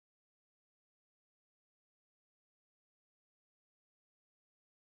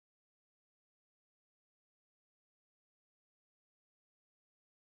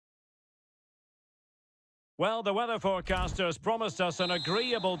Well, the weather forecasters promised us an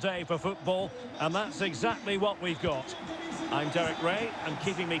agreeable day for football, and that's exactly what we've got. I'm Derek Ray, and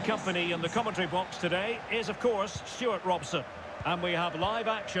keeping me company in the commentary box today is, of course, Stuart Robson. And we have live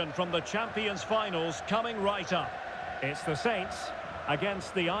action from the Champions Finals coming right up. It's the Saints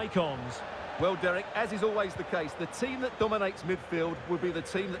against the Icons. Well, Derek, as is always the case, the team that dominates midfield will be the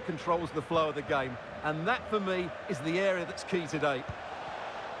team that controls the flow of the game. And that, for me, is the area that's key today.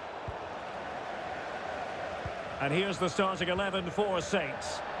 And here's the starting 11 for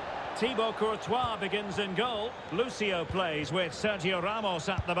Saints. Thibaut Courtois begins in goal. Lucio plays with Sergio Ramos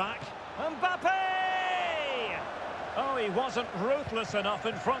at the back. Mbappe! Oh, he wasn't ruthless enough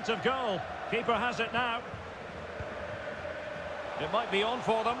in front of goal. Keeper has it now. It might be on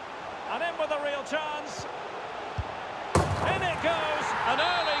for them. And in with a real chance. In it goes. An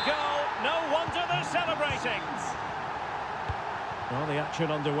early goal. No wonder they're celebrating. Well, the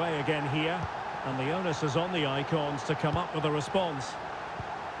action underway again here. And the onus is on the Icons to come up with a response.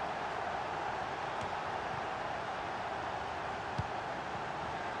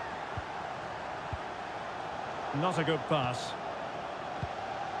 Not a good pass.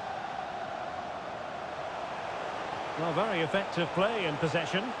 Well, very effective play in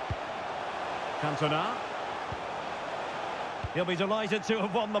possession. Cantona. He'll be delighted to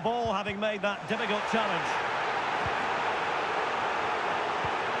have won the ball, having made that difficult challenge.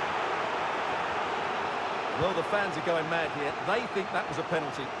 Well, the fans are going mad here. They think that was a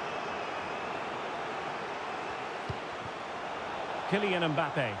penalty. Kylian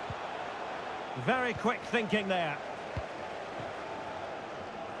Mbappe. Very quick thinking there.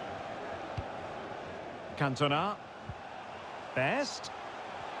 Cantona. Best.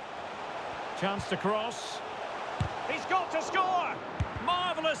 Chance to cross. He's got to score!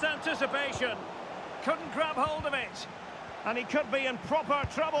 Marvellous anticipation. Couldn't grab hold of it. And he could be in proper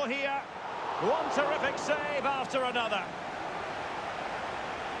trouble here. One terrific save after another.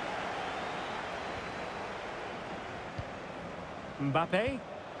 Mbappe.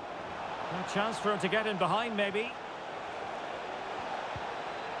 A chance for him to get in behind, maybe.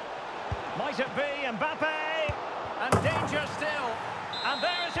 Might it be Mbappe? And danger still. And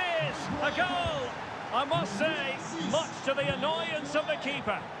there it is, a goal. I must say, much to the annoyance of the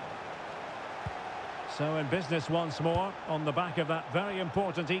keeper. So in business once more, on the back of that very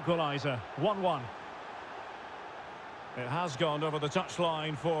important equaliser. 1-1. It has gone over the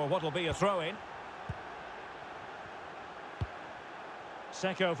touchline for what will be a throw-in.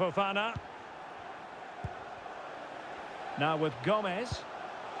 Seko Fofana. Now with Gomez.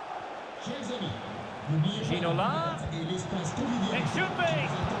 Ginola. It should be.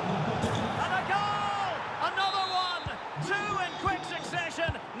 And a goal! Another one! Two in quick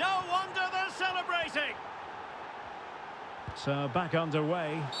succession. No wonder they're celebrating. So back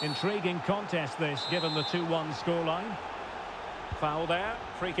underway. Intriguing contest this, given the 2-1 scoreline. Foul there.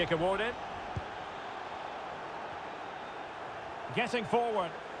 Free kick awarded. Getting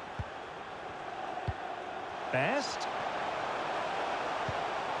forward. Best.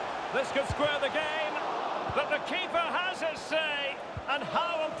 This could square the game, but the keeper has his say. And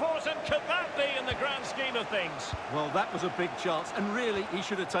how important could that be in the grand scheme of things? Well, that was a big chance, and really, he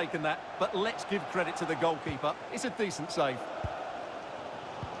should have taken that. But let's give credit to the goalkeeper. It's a decent save.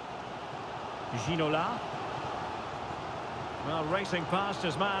 Ginola. Well, racing past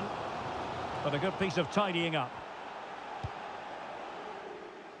his man, but a good piece of tidying up.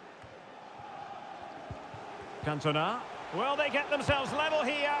 Cantona. Well, they get themselves level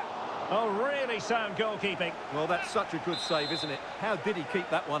here. Oh, really sound goalkeeping. Well, that's such a good save, isn't it? How did he keep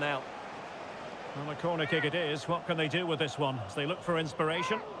that one out? Well, a corner kick it is. What can they do with this one as they look for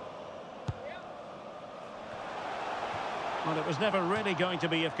inspiration? Well, it was never really going to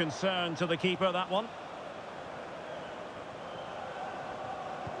be of concern to the keeper, that one.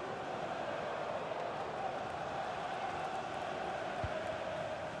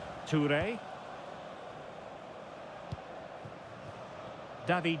 Touré.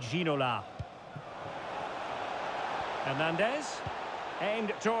 David Ginola. Hernandez.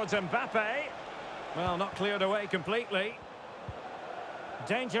 Aimed towards Mbappe. Well, not cleared away completely.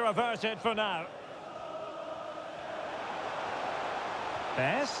 Danger averted for now.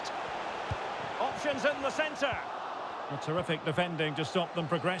 Best. Options in the centre. A terrific defending to stop them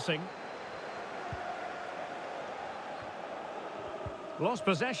progressing. Lost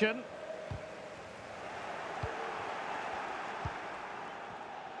possession.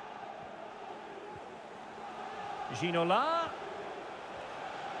 Ginola.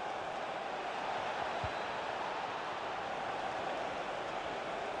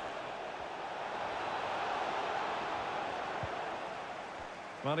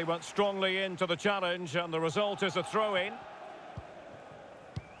 Well, he went strongly into the challenge, and the result is a throw-in.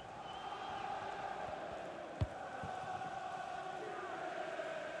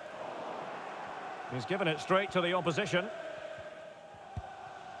 He's given it straight to the opposition.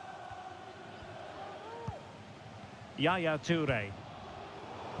 Yaya Toure.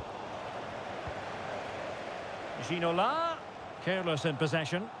 Ginola, careless in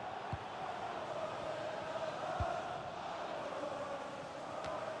possession.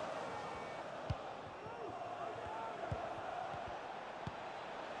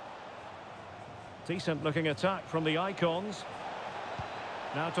 Decent looking attack from the icons.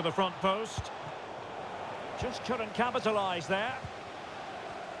 Now to the front post. Just couldn't capitalise there.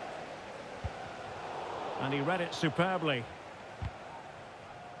 And he read it superbly.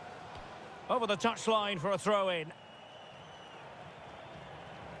 Over the touchline for a throw-in.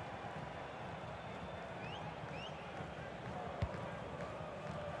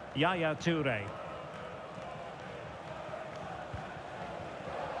 Yaya Toure.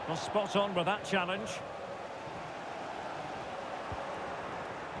 Well, spot on with that challenge.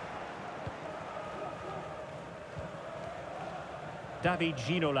 David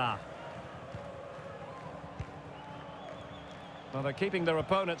Ginola. Well, they're keeping their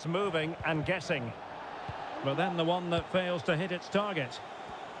opponents moving and guessing. But then the one that fails to hit its target.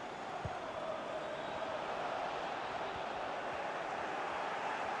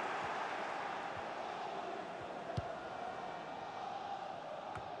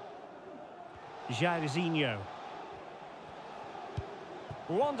 Jairzinho.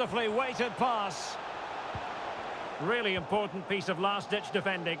 Wonderfully weighted pass. Really important piece of last-ditch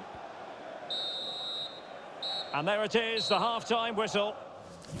defending. And there it is, the half-time whistle.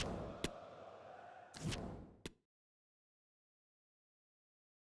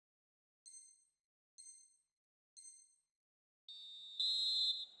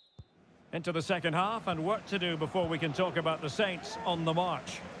 Into the second half, and work to do before we can talk about the Saints on the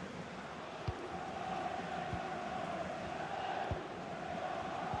march.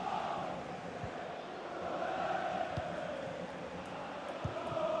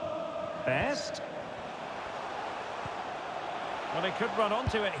 Best. Well, he could run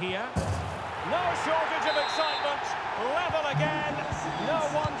onto it here. No shortage of excitement. Level again. No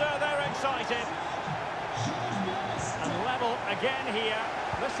wonder they're excited. And level again here.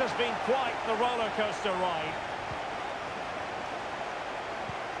 This has been quite the roller coaster ride.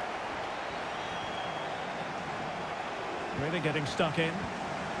 Really getting stuck in.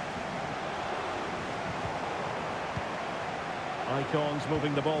 Icons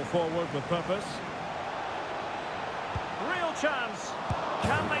moving the ball forward with purpose. Real chance.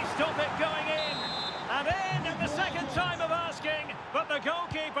 Can they stop it going in? And in at the second time of asking, but the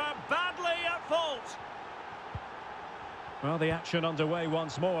goalkeeper badly at fault. Well, the action underway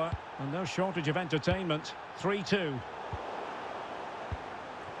once more, and no shortage of entertainment. 3-2.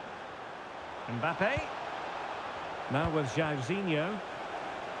 Mbappe. Now with Jairzinho.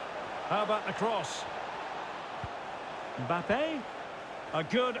 How about the cross? Mbappe, a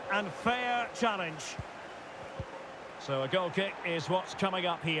good and fair challenge. So a goal kick is what's coming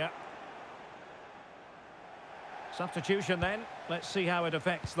up here. Substitution then. Let's see how it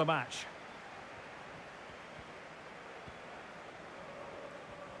affects the match.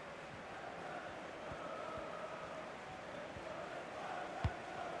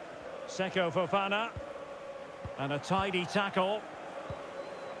 Seko Fofana. And a tidy tackle.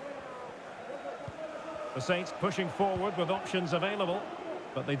 The Saints pushing forward with options available,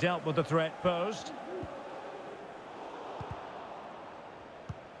 but they dealt with the threat posed.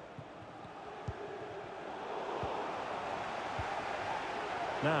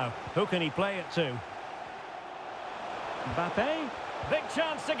 Now, who can he play it to? Mbappe? Big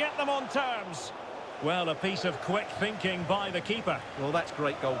chance to get them on terms. Well, a piece of quick thinking by the keeper. Well, that's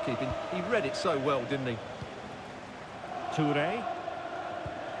great goalkeeping. He read it so well, didn't he? Toure.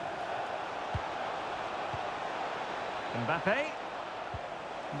 Mbappe.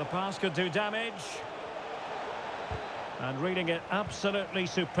 The pass could do damage. And reading it absolutely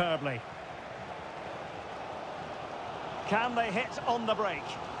superbly. Can they hit on the break?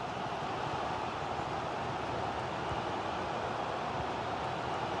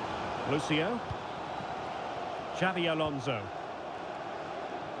 Lucio. Xabi Alonso.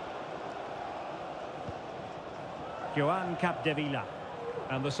 Joan Capdevila.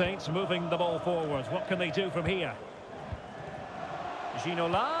 And the Saints moving the ball forward. What can they do from here?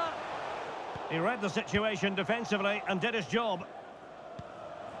 Ginola. He read the situation defensively and did his job.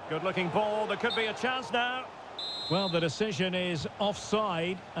 Good looking ball. There could be a chance now. Well, the decision is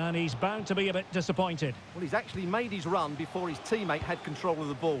offside, and he's bound to be a bit disappointed. Well, he's actually made his run before his teammate had control of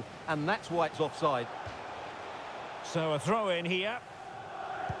the ball, and that's why it's offside. So a throw in here.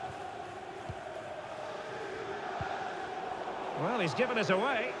 Well, he's given us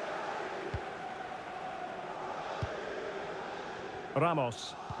away.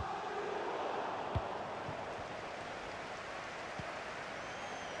 Ramos.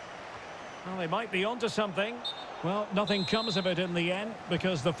 Well, they might be onto something. Well, nothing comes of it in the end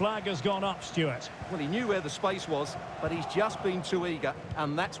because the flag has gone up, Stuart. Well, he knew where the space was, but he's just been too eager,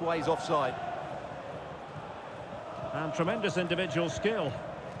 and that's why he's offside. And tremendous individual skill.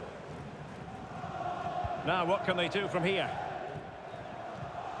 Now, what can they do from here?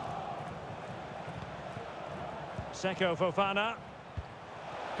 Seko Fofana.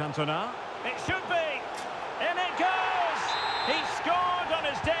 Cantona. It should be! In it goes! He scored on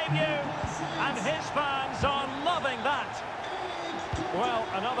his debut, and his fans are loving that. Well,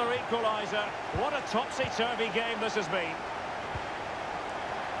 another equaliser. What a topsy-turvy game this has been.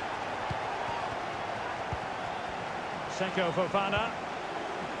 Seko Fofana.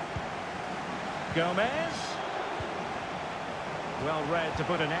 Gomez. Well read to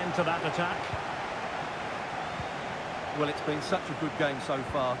put an end to that attack. Well, it's been such a good game so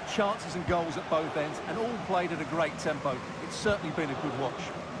far. Chances and goals at both ends, and all played at a great tempo. It's certainly been a good watch.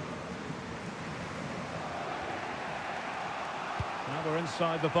 Now we're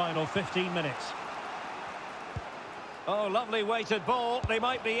inside the final 15 minutes. Oh, lovely weighted ball. They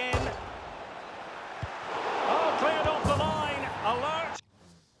might be in. Oh, cleared off the line. Alert.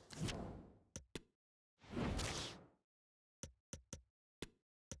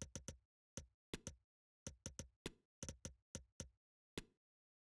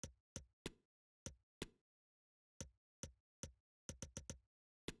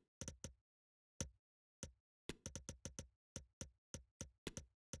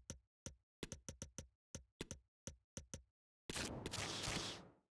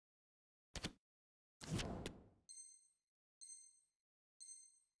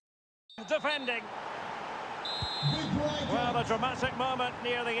 Defending. Well, a dramatic moment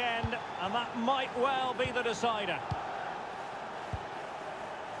near the end, and that might well be the decider.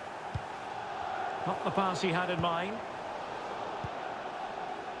 Not the pass he had in mind.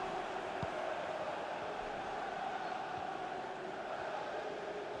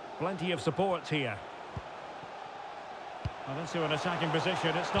 Plenty of support here. Well, into an attacking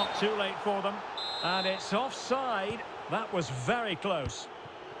position. It's not too late for them. And it's offside. That was very close.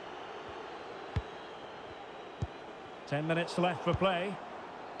 10 minutes left for play.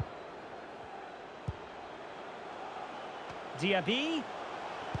 Diaby.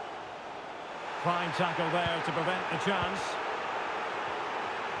 Fine tackle there to prevent the chance.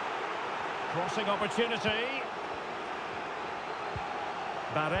 Crossing opportunity.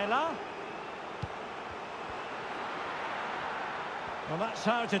 Barella. Well, that's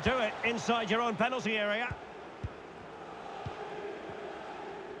how to do it inside your own penalty area.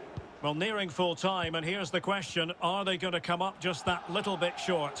 Well, nearing full time, and here's the question, are they going to come up just that little bit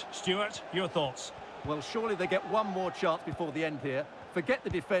short? Stuart, your thoughts? Well, surely they get one more chance before the end here. Forget the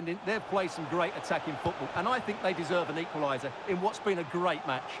defending, they've played some great attacking football, and I think they deserve an equaliser in what's been a great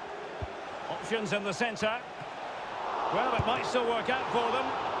match. Options in the centre. Well, it might still work out for them.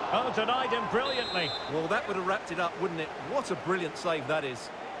 Oh, denied him brilliantly. Well, that would have wrapped it up, wouldn't it? What a brilliant save that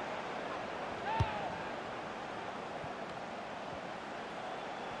is.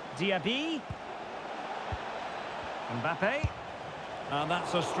 Diaby. Mbappe. And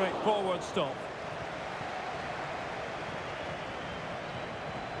that's a straightforward stop.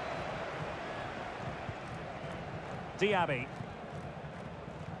 Diaby.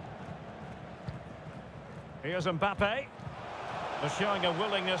 Here's Mbappe. They're showing a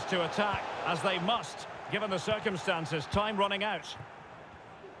willingness to attack, as they must, given the circumstances. Time running out.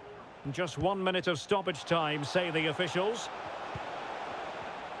 Just 1 minute of stoppage time, say the officials.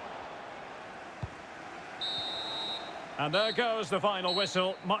 And there goes the final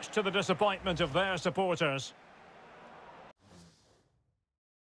whistle, much to the disappointment of their supporters.